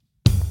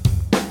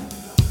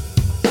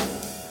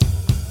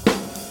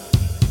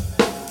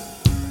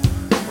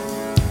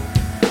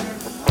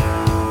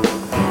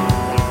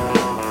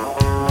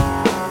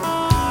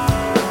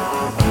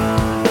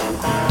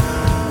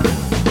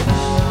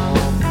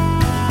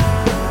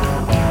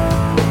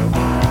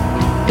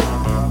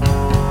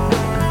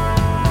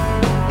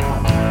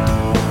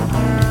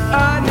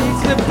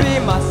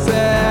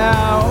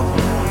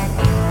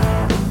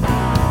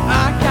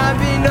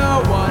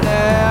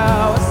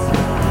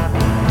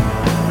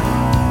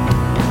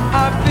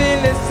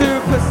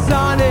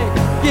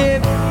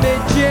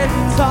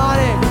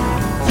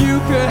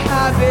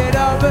have it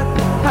all, but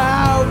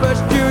how much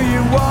do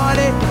you want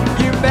it?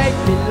 You make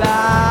me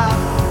laugh.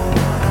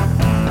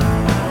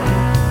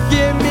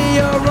 Give me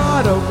your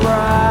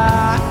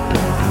autograph,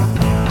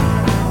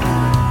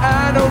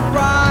 and I'll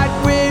ride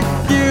with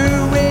you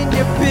in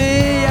your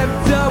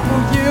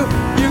BMW.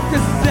 You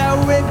can sail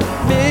with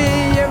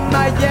me in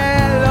my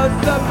yellow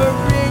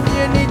submarine.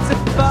 You need to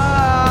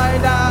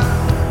find out,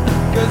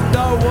 'cause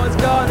no one's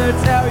gonna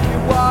tell you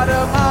what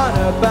I'm on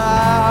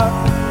about.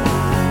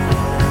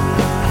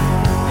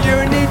 You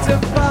need to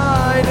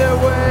find a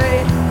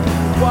way,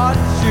 what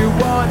you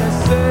wanna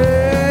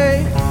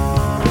say.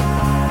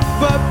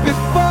 But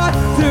before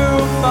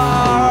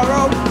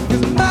tomorrow,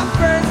 'cause my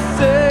friend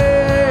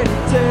said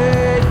he'd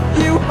take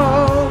you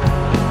home.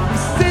 He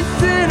sits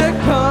in a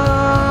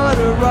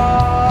corner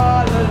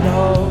all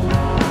alone.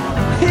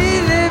 He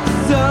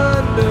lives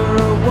under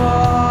a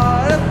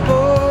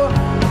waterfall.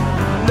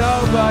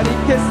 Nobody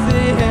can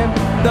see him,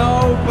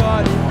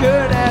 nobody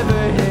could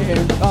ever hear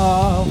him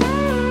call.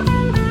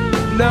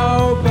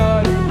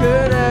 Nobody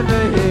could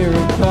ever hear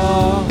him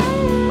call.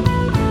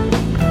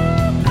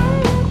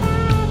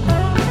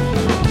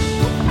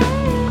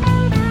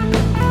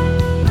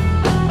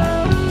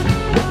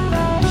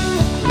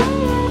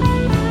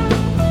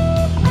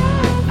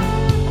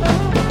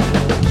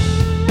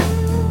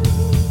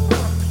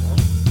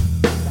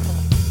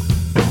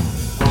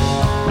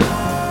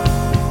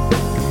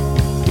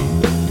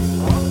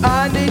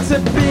 I need to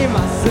be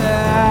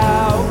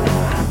myself.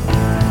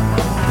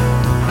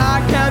 I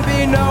can't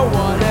be no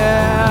one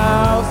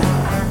else.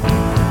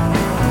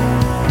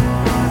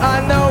 I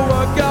know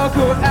a girl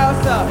called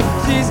Elsa.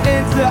 She's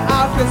into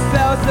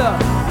Alka-Seltzer.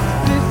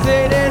 Dips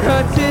it in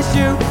her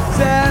tissue,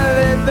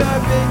 selling the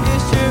big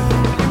issue.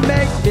 It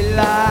makes me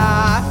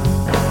laugh.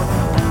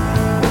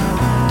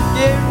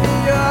 Give me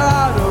your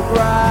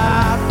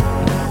autograph.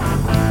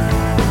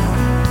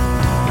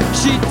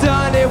 She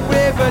done it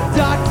with a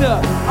doctor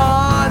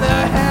on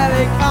a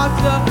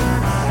helicopter,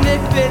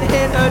 sniffing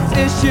in her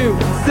tissue,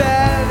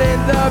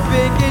 selling the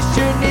big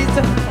issue. Needs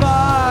to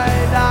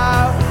find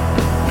out,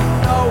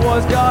 no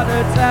one's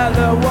gonna tell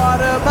her what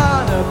I'm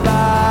on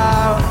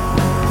about.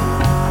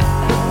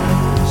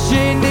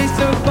 She needs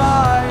to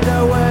find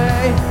a way,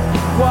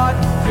 what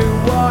you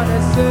wanna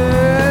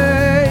say.